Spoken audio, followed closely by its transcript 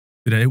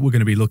Today, we're going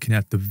to be looking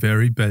at the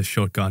very best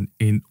shotgun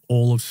in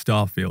all of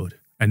Starfield.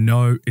 And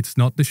no, it's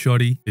not the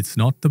Shoddy, it's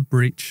not the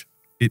Breach,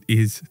 it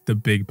is the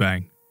Big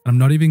Bang. And I'm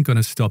not even going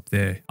to stop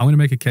there. I'm going to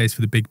make a case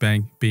for the Big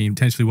Bang being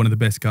potentially one of the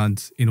best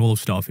guns in all of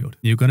Starfield.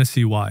 You're going to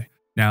see why.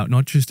 Now,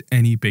 not just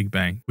any Big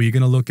Bang. We're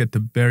going to look at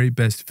the very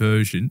best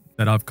version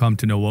that I've come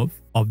to know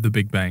of the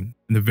Big Bang.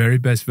 And the very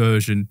best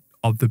version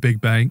of the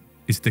Big Bang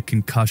is the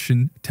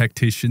Concussion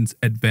Tactician's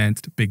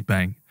Advanced Big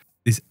Bang.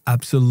 This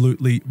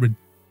absolutely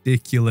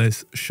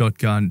ridiculous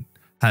shotgun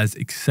has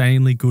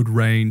insanely good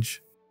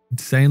range,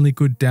 insanely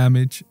good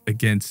damage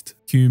against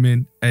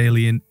human,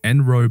 alien,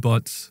 and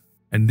robots.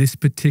 And this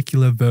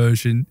particular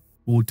version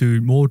will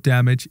do more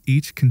damage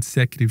each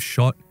consecutive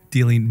shot,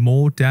 dealing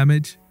more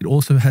damage. It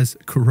also has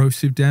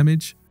corrosive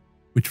damage,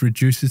 which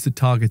reduces the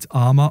target's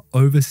armor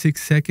over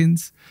 6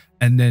 seconds.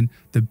 And then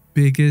the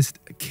biggest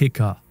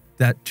kicker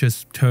that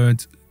just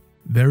turns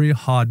very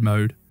hard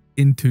mode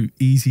into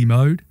easy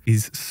mode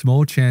is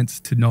small chance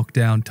to knock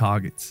down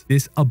targets.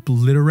 This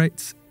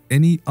obliterates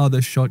any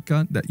other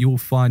shotgun that you will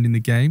find in the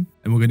game,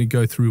 and we're going to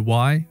go through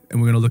why,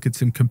 and we're going to look at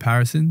some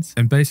comparisons.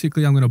 And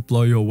basically, I'm going to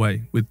blow you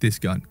away with this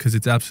gun because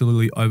it's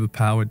absolutely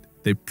overpowered.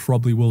 They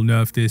probably will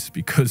nerf this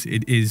because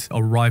it is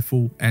a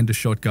rifle and a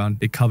shotgun.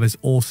 It covers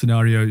all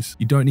scenarios.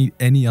 You don't need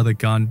any other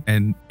gun,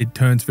 and it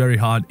turns very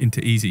hard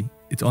into easy.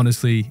 It's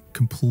honestly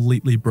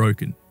completely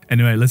broken.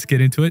 Anyway, let's get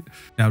into it.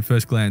 Now, at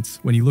first glance,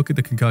 when you look at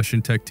the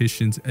Concussion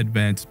Tactician's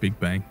Advanced Big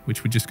Bang,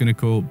 which we're just going to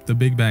call the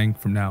Big Bang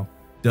from now,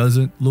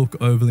 doesn't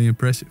look overly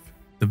impressive.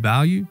 The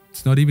value,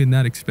 it's not even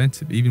that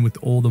expensive, even with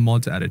all the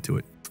mods added to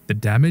it. The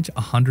damage,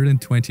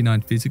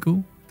 129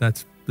 physical,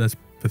 that's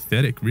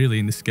pathetic, really,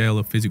 in the scale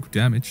of physical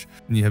damage.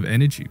 And you have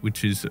energy,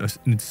 which is an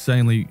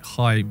insanely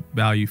high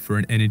value for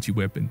an energy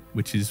weapon,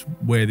 which is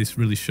where this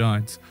really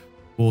shines,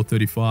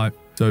 435.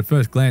 So at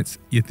first glance,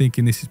 you're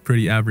thinking this is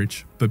pretty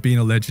average, but being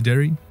a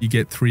legendary, you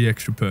get 3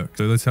 extra perks.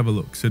 So let's have a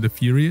look. So the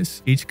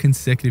Furious, each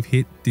consecutive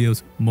hit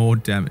deals more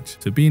damage.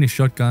 So being a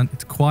shotgun,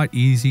 it's quite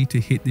easy to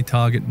hit the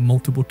target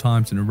multiple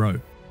times in a row.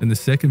 And the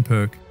second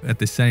perk, at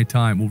the same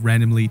time, will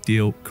randomly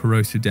deal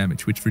corrosive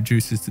damage, which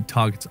reduces the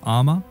target's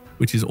armor,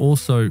 which is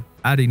also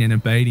adding and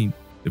abating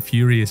the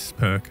Furious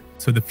perk.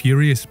 So the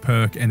Furious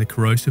perk and the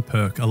Corrosive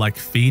perk are like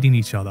feeding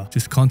each other.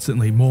 Just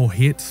constantly more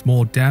hits,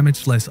 more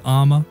damage, less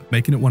armor,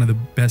 making it one of the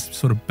best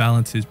sort of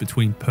balances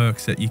between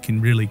perks that you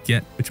can really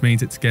get, which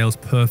means it scales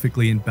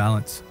perfectly in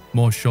balance.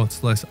 More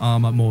shots, less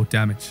armor, more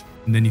damage.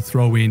 And then you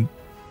throw in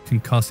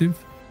Concussive,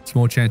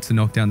 small chance to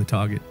knock down the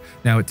target.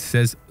 Now it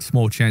says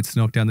small chance to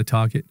knock down the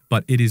target,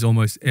 but it is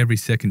almost every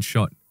second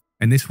shot.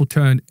 And this will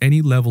turn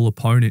any level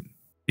opponent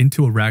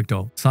into a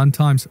ragdoll,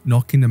 sometimes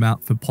knocking them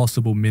out for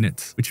possible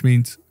minutes, which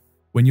means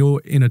when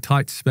you're in a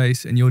tight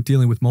space and you're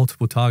dealing with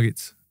multiple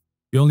targets,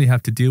 you only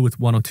have to deal with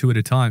 1 or 2 at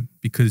a time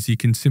because you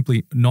can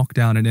simply knock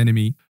down an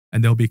enemy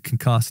and they'll be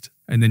concussed,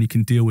 and then you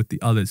can deal with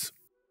the others,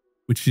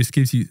 which just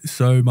gives you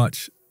so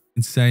much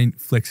insane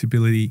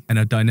flexibility and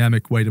a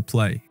dynamic way to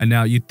play. And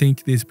now you'd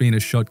think this being a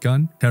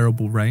shotgun,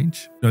 terrible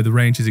range. No, the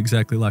range is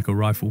exactly like a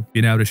rifle,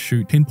 being able to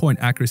shoot pinpoint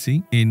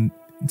accuracy in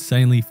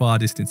insanely far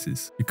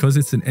distances. Because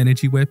it's an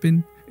energy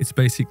weapon, it's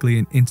basically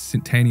an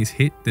instantaneous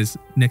hit. There's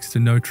next to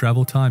no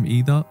travel time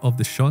either of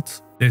the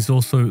shots. There's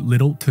also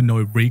little to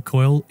no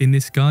recoil in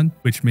this gun,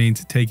 which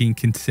means taking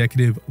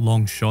consecutive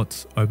long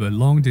shots over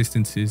long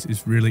distances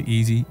is really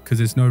easy because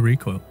there's no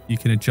recoil. You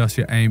can adjust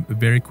your aim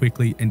very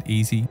quickly and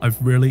easy. I've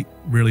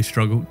really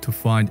struggled to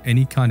find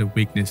any kind of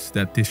weakness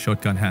that this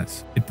shotgun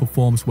has. It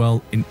performs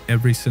well in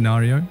every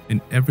scenario,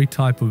 in every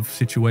type of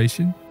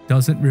situation.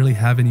 Doesn't really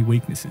have any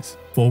weaknesses.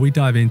 Before we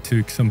dive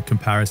into some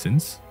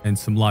comparisons and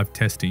some live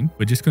testing,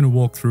 we're just going to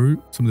walk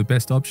through some of the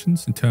best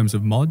options in terms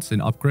of mods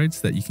and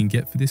upgrades that you can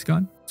get for this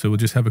gun. So we'll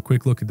just have a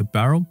quick look at the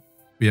barrel.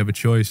 We have a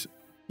choice: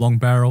 long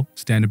barrel,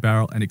 standard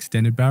barrel, and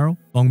extended barrel.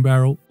 Long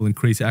barrel will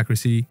increase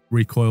accuracy,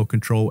 recoil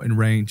control, and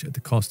range at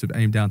the cost of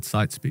aim down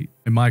sight speed.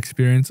 In my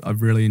experience,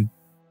 I've really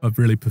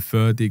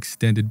preferred the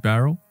extended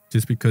barrel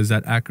just because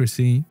that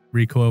accuracy,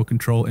 recoil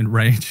control, and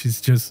range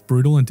is just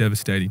brutal and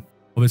devastating.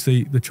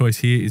 Obviously, the choice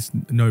here is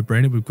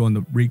no-brainer. We've gone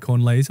the recon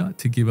laser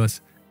to give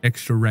us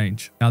extra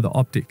range. Now the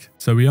optic.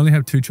 So we only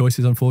have 2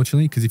 choices,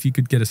 unfortunately, because if you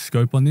could get a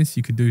scope on this,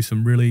 you could do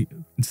some really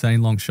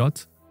insane long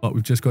shots, but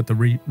we've just got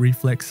the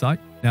reflex sight.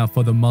 Now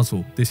for the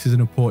muzzle, this is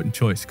an important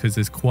choice because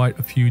there's quite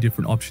a few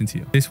different options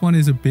here. This one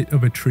is a bit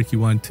of a tricky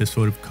one to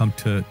sort of come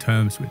to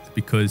terms with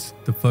because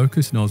the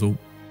focus nozzle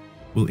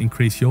will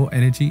increase your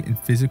energy and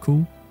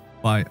physical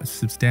by a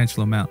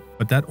substantial amount,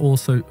 but that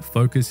also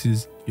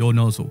focuses your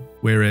nozzle,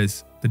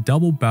 whereas the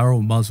double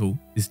barrel muzzle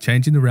is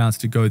changing the rounds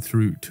to go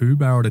through 2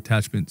 barreled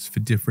attachments for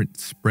different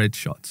spread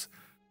shots.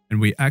 And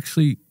we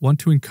actually want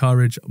to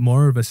encourage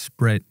more of a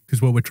spread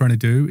because what we're trying to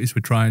do is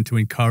we're trying to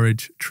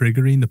encourage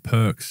triggering the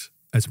perks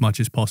as much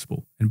as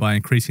possible. And by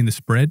increasing the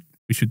spread,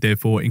 we should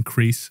therefore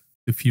increase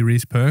the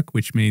Furious perk,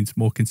 which means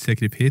more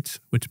consecutive hits,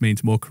 which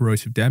means more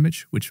corrosive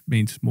damage, which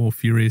means more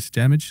Furious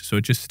damage. So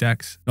it just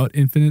stacks, not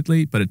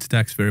infinitely, but it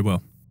stacks very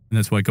well. And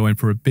that's why going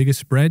for a bigger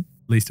spread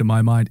least in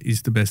my mind,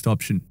 is the best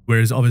option.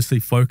 Whereas obviously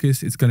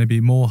focus, it's going to be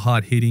more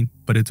hard hitting,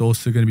 but it's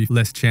also going to be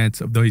less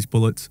chance of those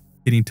bullets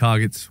hitting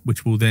targets,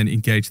 which will then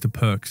engage the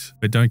perks.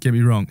 But don't get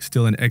me wrong,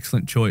 still an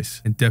excellent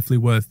choice and definitely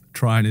worth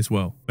trying as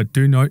well. But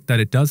do note that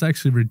it does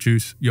actually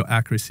reduce your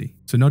accuracy.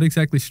 So not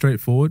exactly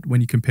straightforward when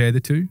you compare the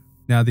two.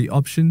 Now the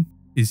option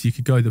is you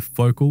could go the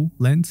focal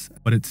lens,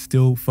 but it's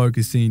still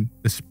focusing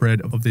the spread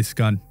of this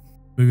gun.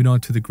 Moving on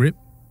to the grip.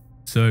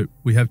 So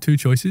we have two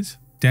choices,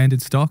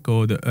 standard stock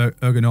or the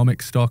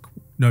ergonomic stock,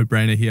 no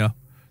brainer here.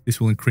 This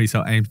will increase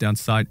our aims down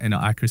sight and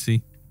our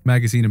accuracy.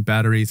 Magazine and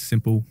battery is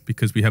simple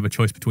because we have a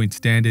choice between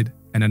standard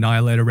and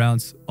annihilator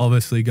rounds.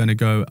 Obviously going to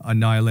go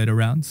annihilator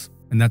rounds.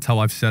 And that's how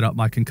I've set up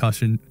my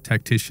concussion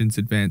tactician's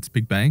advanced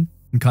big bang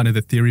and kind of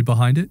the theory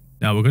behind it.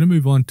 Now we're going to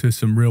move on to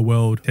some real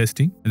world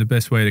testing. And the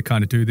best way to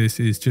kind of do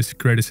this is just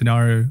create a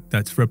scenario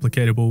that's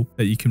replicatable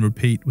that you can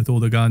repeat with all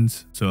the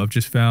guns. So I've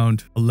just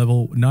found a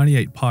level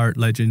 98 pirate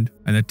legend,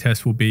 and the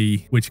test will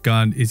be which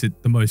gun is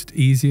it the most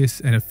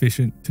easiest and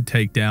efficient to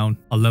take down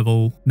a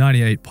level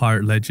 98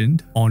 pirate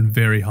legend on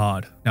very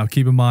hard. Now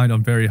keep in mind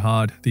on very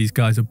hard, these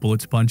guys are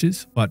bullet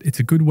sponges, but it's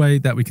a good way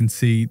that we can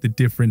see the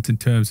difference in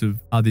terms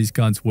of how these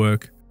guns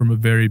work from a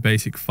very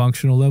basic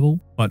functional level,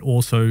 but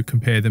also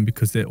compare them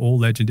because they're all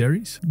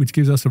legendaries, which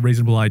gives us a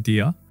reasonable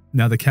idea.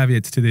 Now the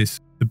caveats to this,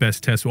 the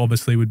best test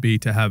obviously would be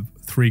to have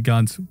 3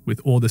 guns with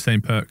all the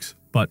same perks,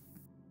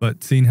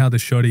 but seeing how the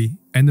shoddy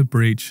and the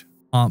breach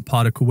aren't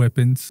particle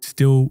weapons,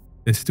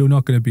 they're still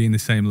not going to be in the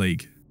same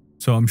league.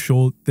 So I'm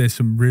sure there's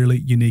some really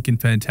unique and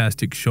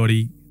fantastic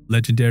shoddy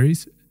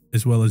legendaries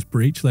as well as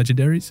breach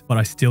legendaries, but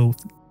I still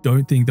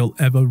don't think they'll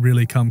ever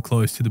really come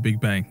close to the Big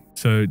Bang.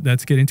 So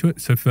let's get into it.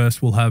 So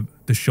first we'll have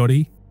the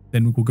shoddy,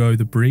 then we'll go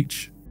the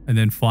breach, and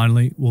then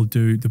finally we'll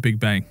do the Big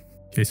Bang.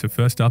 Okay, so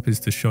first up is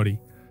the shoddy.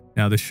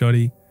 Now the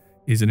shoddy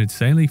is an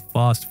insanely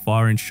fast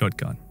firing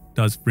shotgun.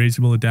 Does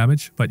reasonable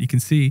damage, but you can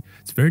see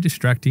it's very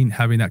distracting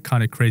having that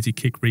kind of crazy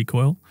kick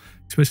recoil,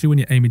 especially when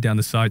you're aiming down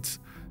the sights.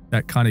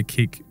 That kind of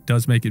kick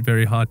does make it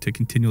very hard to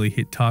continually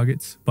hit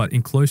targets, but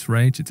in close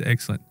range, it's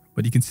excellent.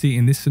 But you can see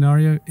in this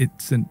scenario,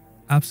 it's an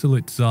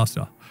absolute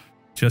disaster.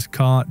 Just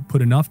can't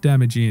put enough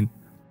damage in.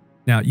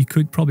 Now, you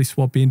could probably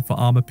swap in for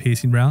armor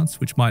piercing rounds,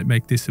 which might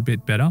make this a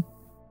bit better.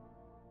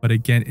 But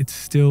again, it's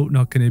still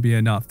not going to be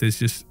enough. There's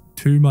just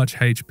too much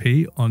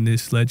HP on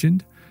this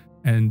legend,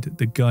 and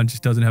the gun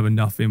just doesn't have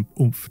enough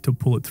oomph to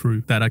pull it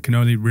through that I can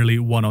only really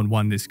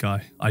one-on-one this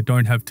guy. I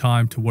don't have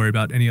time to worry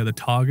about any other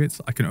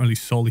targets. I can only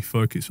solely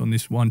focus on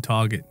this one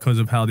target because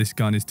of how this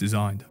gun is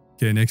designed.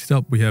 Okay, next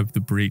up we have the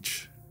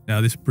breach.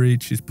 Now this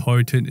breach is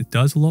potent. It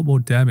does a lot more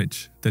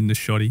damage than the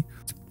shoddy.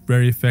 It's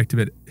very effective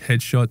at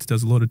headshots,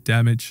 does a lot of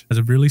damage, has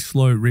a really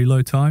slow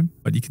reload time,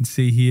 but you can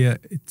see here,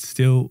 it's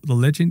still, the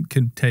legend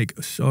can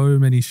take so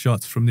many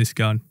shots from this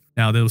gun.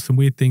 Now there was some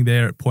weird thing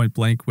there at point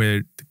blank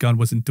where the gun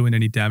wasn't doing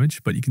any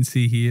damage, but you can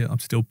see here, I'm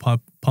still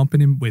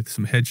pumping him with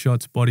some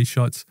headshots, body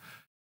shots,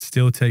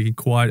 still taking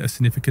quite a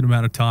significant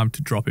amount of time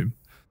to drop him.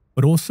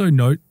 But also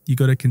note, you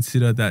got to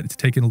consider that it's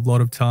taking a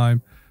lot of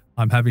time.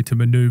 I'm having to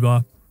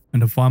maneuver and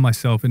to find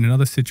myself in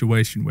another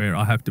situation where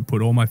I have to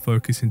put all my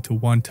focus into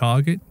one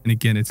target. And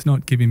again, it's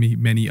not giving me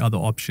many other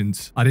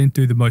options. I didn't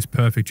do the most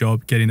perfect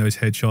job getting those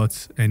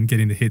headshots and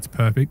getting the hits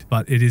perfect,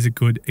 but it is a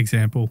good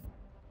example.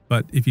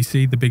 But if you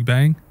see the Big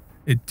Bang,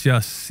 it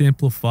just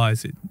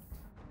simplifies it.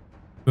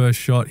 First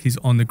shot, he's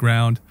on the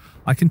ground.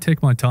 I can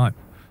take my time.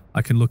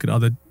 I can look at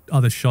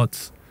other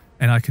shots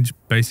and I can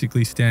just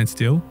basically stand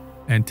still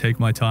and take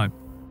my time.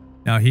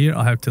 Now here,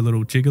 I have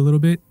to jig a little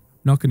bit.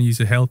 Not going to use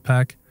a health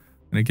pack.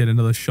 I'm going to get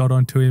another shot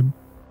onto him.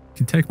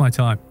 Can take my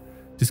time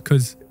just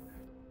because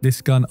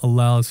this gun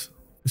allows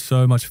for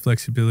so much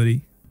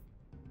flexibility.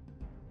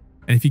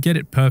 And if you get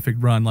it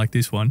perfect run like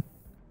this one,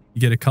 you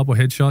get a couple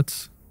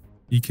headshots.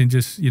 You can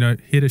just,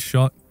 hit a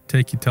shot,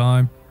 take your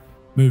time,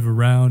 move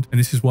around. And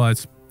this is why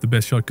it's the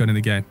best shotgun in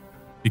the game,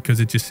 because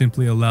it just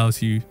simply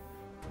allows you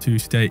to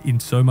stay in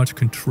so much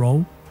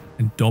control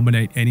and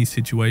dominate any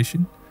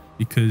situation,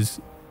 because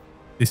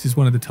this is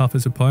one of the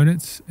toughest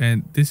opponents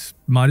and this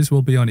might as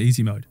well be on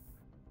easy mode.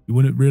 You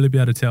wouldn't really be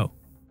able to tell.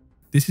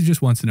 This is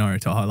just one scenario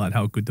to highlight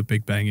how good the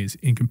Big Bang is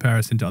in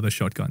comparison to other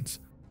shotguns.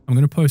 I'm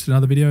going to post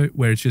another video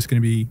where it's just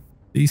going to be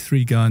these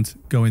 3 guns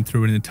going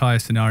through an entire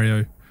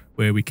scenario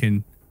where we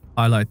can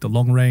highlight the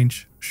long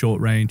range,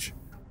 short range,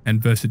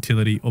 and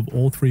versatility of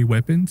all 3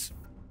 weapons.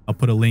 I'll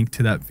put a link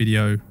to that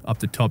video up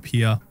the top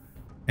here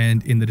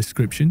and in the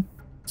description.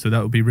 So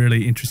that would be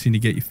really interesting to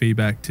get your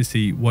feedback to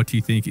see what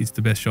you think is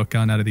the best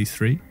shotgun out of these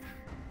 3.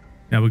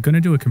 Now we're going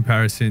to do a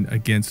comparison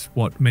against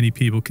what many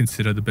people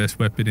consider the best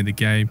weapon in the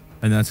game,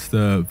 and that's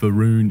the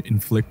Varun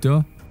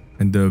Inflictor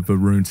and the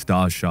Varun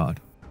Star Shard.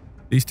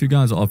 These 2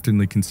 guns are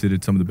often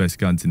considered some of the best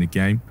guns in the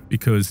game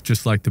because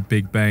just like the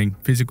Big Bang,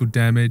 physical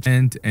damage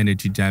and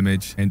energy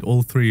damage, and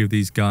all 3 of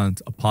these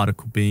guns are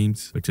particle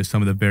beams, which are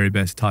some of the very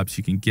best types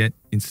you can get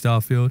in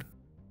Starfield,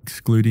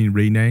 excluding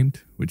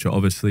renamed, which are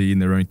obviously in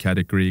their own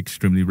category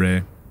extremely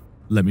rare.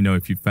 Let me know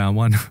if you found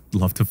one.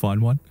 Love to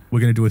find one. We're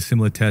going to do a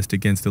similar test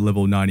against the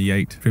level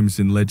 98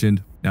 Crimson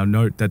Legend. Now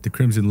note that the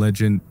Crimson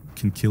Legend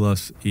can kill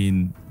us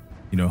in,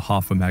 you know,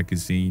 half a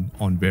magazine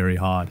on very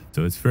hard.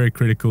 So it's very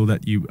critical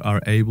that you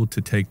are able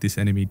to take this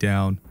enemy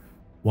down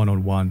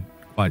one-on-one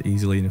quite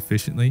easily and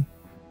efficiently.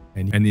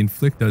 And the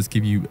inflict does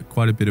give you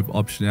quite a bit of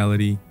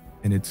optionality,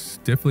 and it's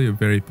definitely a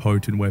very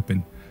potent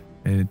weapon.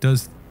 And it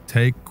does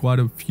take quite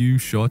a few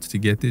shots to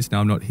get this.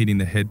 Now I'm not hitting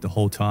the head the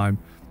whole time,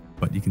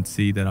 but you can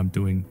see that I'm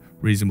doing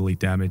reasonably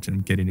damage and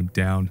I'm getting him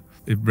down.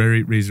 A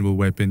very reasonable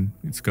weapon.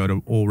 It's got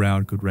an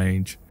all-round good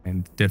range,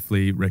 and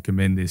definitely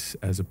recommend this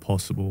as a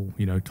possible,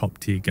 you know, top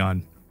tier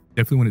gun.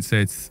 Definitely wouldn't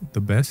say it's the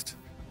best.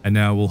 And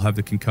now we'll have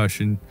the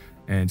concussion,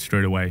 and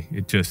straight away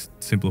it just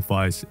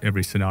simplifies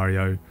every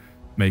scenario,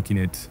 making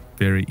it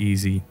very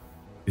easy.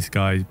 This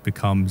guy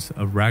becomes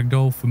a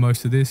ragdoll for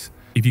most of this.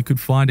 If you could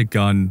find a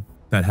gun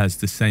that has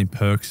the same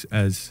perks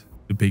as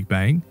the Big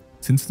Bang,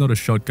 since it's not a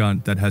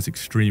shotgun that has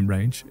extreme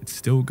range, it's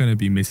still going to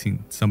be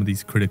missing some of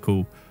these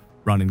critical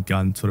run and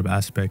gun sort of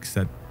aspects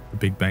that the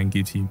Big Bang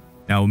gives you.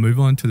 Now we'll move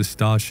on to the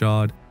Star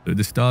Shard.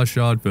 The Star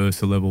Shard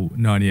versus a level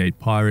 98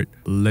 Pirate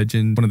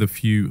Legend, one of the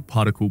few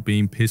particle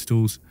beam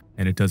pistols,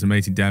 and it does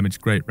amazing damage,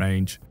 great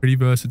range, pretty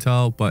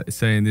versatile. But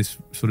say in this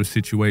sort of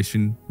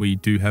situation where you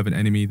do have an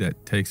enemy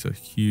that takes a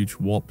huge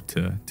whop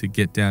to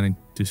get down and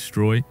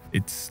destroy,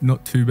 it's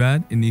not too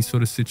bad in these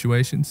sort of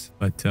situations,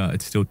 but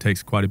it still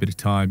takes quite a bit of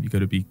time. You got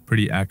to be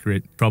pretty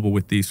accurate. Trouble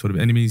with these sort of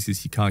enemies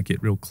is you can't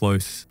get real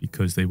close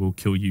because they will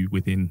kill you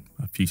within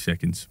a few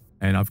seconds.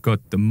 And I've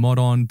got the mod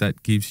on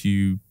that gives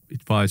you,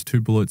 it fires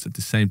 2 bullets at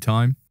the same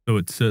time, so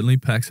it certainly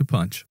packs a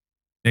punch.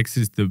 Next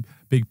is the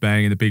Big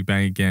Bang, and the Big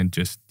Bang again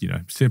just, you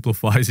know,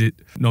 simplifies it,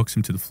 knocks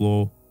him to the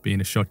floor, being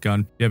a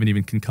shotgun. You haven't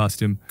even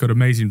concussed him. Got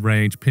amazing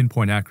range,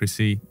 pinpoint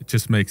accuracy. It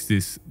just makes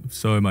this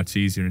so much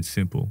easier and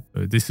simple.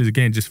 So this is,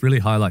 again, just really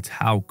highlights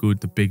how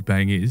good the Big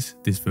Bang is,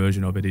 this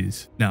version of it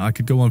is. Now, I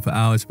could go on for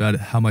hours about it,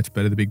 how much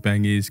better the Big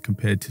Bang is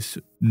compared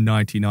to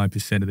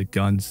 99% of the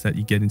guns that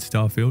you get in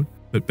Starfield,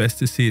 but best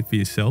to see it for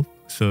yourself.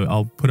 So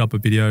I'll put up a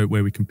video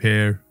where we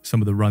compare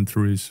some of the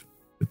run-throughs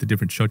with the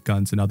different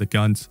shotguns and other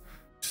guns,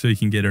 so you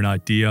can get an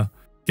idea,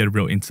 get a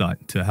real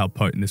insight to how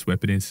potent this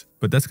weapon is.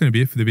 But that's going to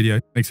be it for the video.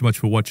 Thanks so much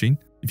for watching.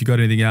 If you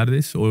got anything out of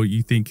this, or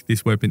you think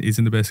this weapon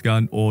isn't the best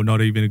gun or not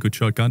even a good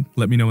shotgun,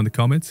 let me know in the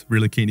comments.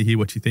 Really keen to hear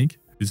what you think.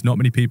 There's not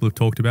many people who've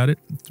talked about it.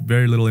 There's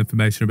very little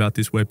information about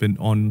this weapon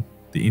on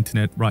the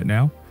internet right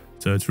now.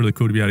 So it's really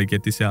cool to be able to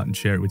get this out and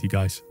share it with you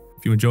guys.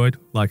 If you enjoyed,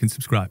 like and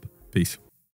subscribe. Peace.